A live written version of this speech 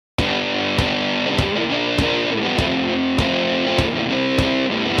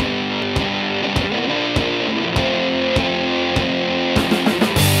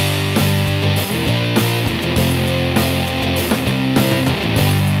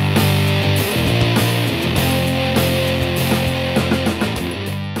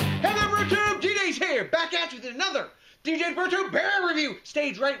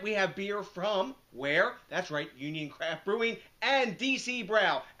right, we have beer from where? That's right, Union Craft Brewing and DC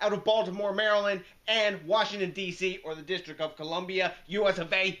Brau out of Baltimore, Maryland, and Washington, DC, or the District of Columbia, US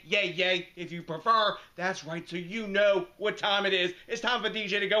of A, yay, yay, if you prefer. That's right, so you know what time it is. It's time for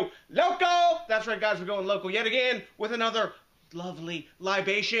DJ to go local. That's right, guys, we're going local yet again with another lovely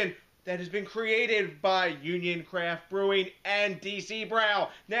libation that has been created by Union Craft Brewing and DC Brau.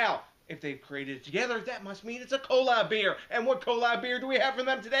 Now, if they've created it together, that must mean it's a collab beer. And what collab beer do we have from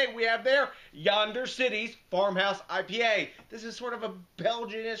them today? We have their Yonder Cities Farmhouse IPA. This is sort of a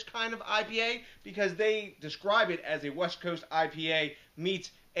Belgian-ish kind of IPA because they describe it as a West Coast IPA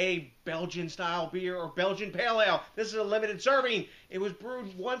meets a Belgian-style beer or Belgian Pale Ale. This is a limited serving. It was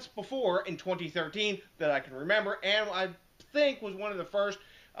brewed once before in 2013 that I can remember, and I think was one of the first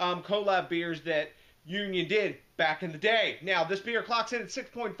collab beers that Union did back in the day. Now, this beer clocks in at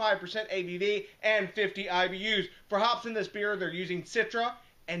 6.5% ABV and 50 IBUs. For hops in this beer, they're using Citra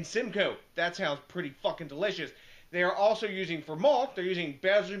and Simcoe. That sounds pretty fucking delicious. They are also using, for malt, they're using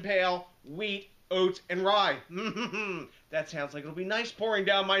Belgian Pale, wheat, oats, and rye. That sounds like it'll be nice pouring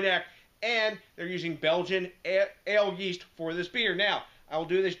down my neck. And they're using Belgian ale yeast for this beer. Now, I will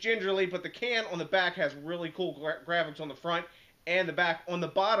do this gingerly, but the can on the back has really cool graphics on the front and the back. On the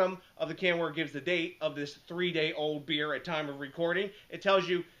bottom of the can where it gives the date of this 3-day-old beer at time of recording, it tells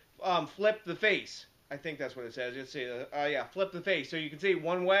you flip the face. I think that's what it says. Let's see. Yeah, flip the face. So you can see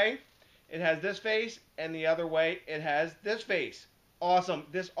one way it has this face, and the other way it has this face. Awesome.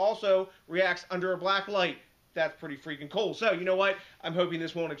 This also reacts under a black light. That's pretty freaking cool. So, you know what? I'm hoping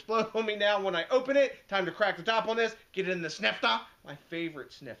this won't explode on me now when I open it. Time to crack the top on this, get it in the snifter, my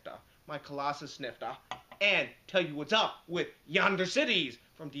favorite snifter, my Colossus snifter, and tell you what's up with Yonder Cities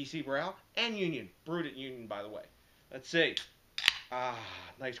from DC Brau and Union. Brewed at Union, by the way. Let's see.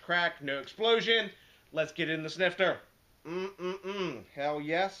 Nice crack, no explosion. Let's get in the snifter. Hell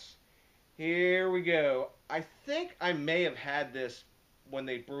yes. Here we go. I think I may have had this when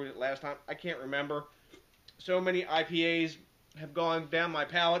they brewed it last time. I can't remember. So many IPAs have gone down my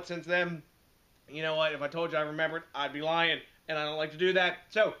palate since then. You know what? If I told you I remembered, I'd be lying. And I don't like to do that.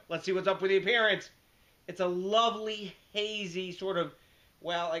 So, let's see what's up with the appearance. It's a lovely, hazy sort of,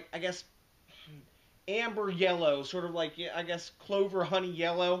 well, I guess, amber yellow. Sort of like, I guess, clover honey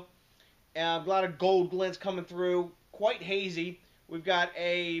yellow. A lot of gold glints coming through. Quite hazy. We've got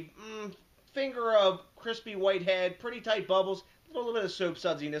a finger of crispy white head. Pretty tight bubbles. A little bit of soap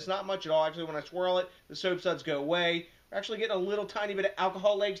sudsiness. Not much at all. Actually, when I swirl it, the soap suds go away. We're actually getting a little tiny bit of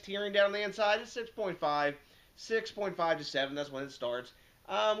alcohol legs tearing down the inside. It's 6.5. 6.5 to 7. That's when it starts.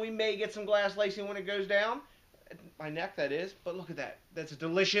 We may get some glass lacing when it goes down. My neck, that is. But look at that. That's a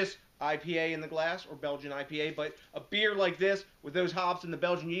delicious IPA in the glass, or Belgian IPA. But a beer like this, with those hops and the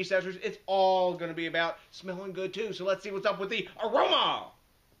Belgian yeast esters, it's all going to be about smelling good, too. So let's see what's up with the aroma.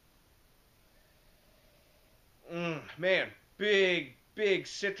 Man. Big, big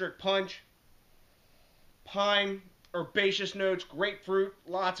citric punch. Pine, herbaceous notes, grapefruit.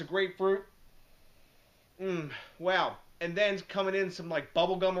 Lots of grapefruit. Wow. And then coming in some like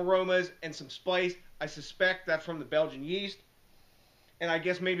bubblegum aromas and some spice. I suspect that's from the Belgian yeast. And I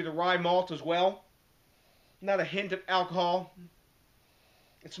guess maybe the rye malt as well. Not a hint of alcohol.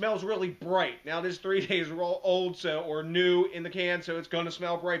 It smells really bright. Now this 3 days old, so, or new in the can, so it's going to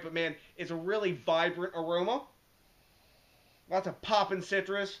smell bright. But man, it's a really vibrant aroma. Lots of popping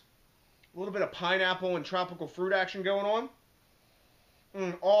citrus. A little bit of pineapple and tropical fruit action going on.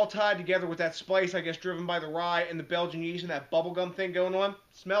 All tied together with that spice, I guess, driven by the rye and the Belgian yeast and that bubblegum thing going on.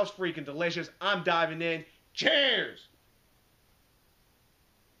 Smells freaking delicious. I'm diving in. Cheers!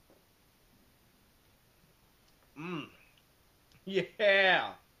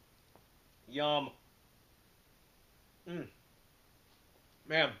 Yeah! Yum.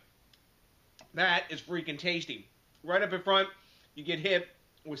 Man, that is freaking tasty. Right up in front, you get hit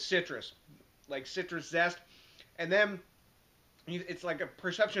with citrus, like citrus zest, and then it's like a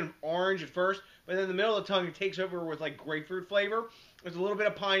perception of orange at first, but then in the middle of the tongue it takes over with like grapefruit flavor. There's a little bit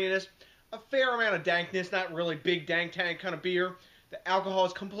of pininess, a fair amount of dankness, not really big dank tank kind of beer. The alcohol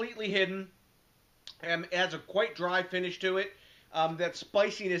is completely hidden, and it has a quite dry finish to it. That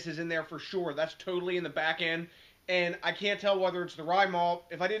spiciness is in there for sure. That's totally in the back end. And I can't tell whether it's the rye malt.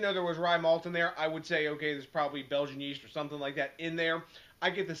 If I didn't know there was rye malt in there, I would say, okay, there's probably Belgian yeast or something like that in there.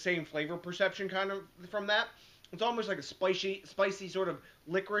 I get the same flavor perception kind of from that. It's almost like a spicy sort of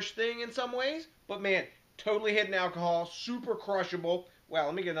licorice thing in some ways. But man, totally hidden alcohol, super crushable. Wow,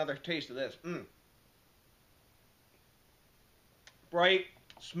 let me get another taste of this. Bright,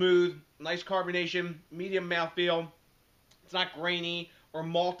 smooth, nice carbonation, medium mouthfeel. It's not grainy or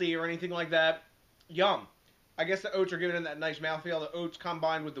malty or anything like that. Yum. I guess the oats are giving it that nice mouthfeel. The oats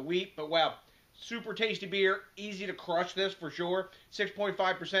combined with the wheat, but wow. Super tasty beer, easy to crush this for sure.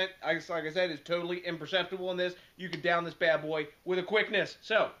 6.5%, like I said, is totally imperceptible in this. You could down this bad boy with a quickness.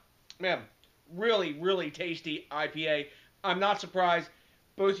 So, man, really, really tasty IPA. I'm not surprised.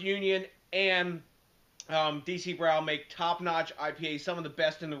 Both Union and DC Brau make top-notch IPAs, some of the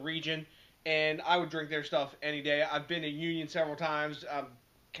best in the region, and I would drink their stuff any day. I've been to Union several times,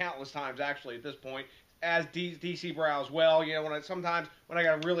 countless times actually at this point, as DC Brau as well. You know, sometimes when I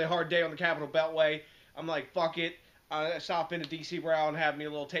got a really hard day on the Capitol Beltway, I'm like, fuck it. I stop into DC Brau and have me a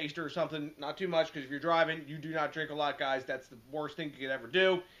little taster or something. Not too much, because if you're driving, you do not drink a lot, guys. That's the worst thing you could ever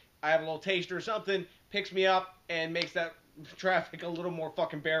do. I have a little taster or something, picks me up, and makes that traffic a little more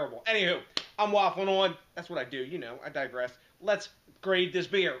fucking bearable. Anywho, I'm waffling on. That's what I do. You know, I digress. Let's grade this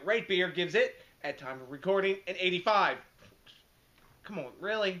beer. Rate Beer gives it, at time of recording, an 85. Come on,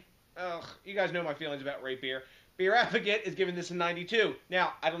 really? Ugh, you guys know my feelings about Rate Beer. Beer Advocate is giving this a 92.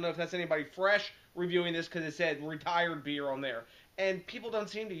 Now, I don't know if that's anybody fresh reviewing this because it said retired beer on there. And people don't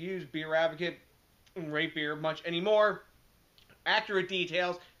seem to use Beer Advocate and Rate Beer much anymore. Accurate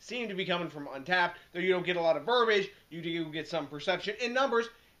details seem to be coming from Untapped, though you don't get a lot of verbiage. You do get some perception in numbers.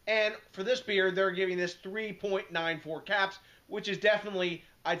 And for this beer, they're giving this 3.94 caps, which is definitely,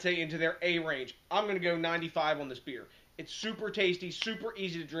 I'd say, into their A range. I'm going to go 95 on this beer. It's super tasty, super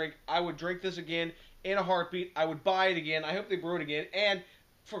easy to drink. I would drink this again in a heartbeat. I would buy it again. I hope they brew it again. And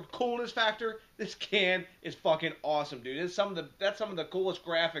for coolness factor, this can is fucking awesome, dude. That's some of the coolest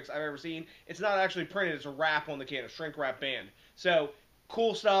graphics I've ever seen. It's not actually printed. It's a wrap on the can, a shrink wrap band. So,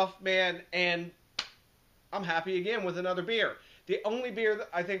 cool stuff, man. And I'm happy again with another beer. The only beer that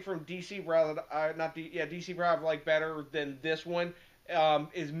I think from DC Brau that DC Brau I like better than this one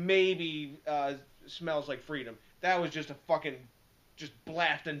is maybe Smells Like Freedom. That was just a fucking, just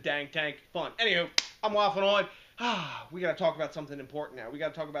blasting dank tank fun. Anywho, I'm waffling on. We gotta talk about something important now. We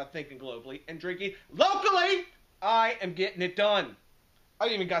gotta talk about thinking globally and drinking locally. I am getting it done. I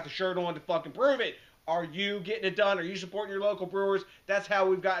even got the shirt on to fucking prove it. Are you getting it done? Are you supporting your local brewers? That's how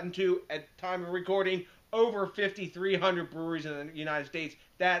we've gotten to, at time of recording, over 5,300 breweries in the United States.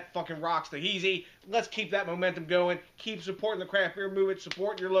 That fucking rocks the heezy. Let's keep that momentum going. Keep supporting the craft beer movement.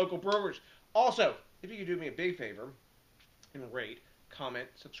 Support your local brewers. Also, if you could do me a big favor and rate, comment,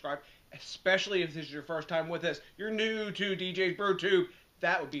 subscribe, especially if this is your first time with us, you're new to DJs BrewTube,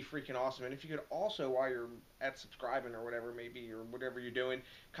 that would be freaking awesome. And if you could also, while you're at subscribing or whatever maybe, or whatever you're doing,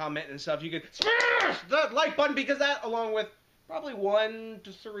 comment and stuff, you could smash the like button, because that, along with probably 1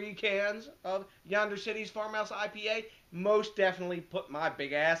 to 3 cans of Yonder Cities Farmhouse IPA, most definitely put my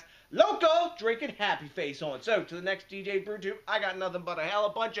big ass local drinking happy face on. So, to the next DJ BrewTube, I got nothing but a hell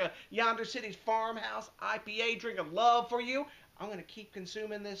of a bunch of Yonder Cities Farmhouse IPA drinking love for you. I'm going to keep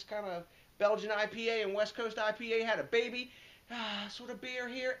consuming this kind of Belgian IPA and West Coast IPA. Had a baby sort of beer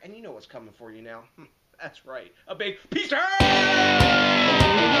here, and you know what's coming for you now. That's right, a big peace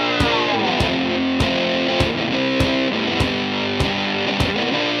out!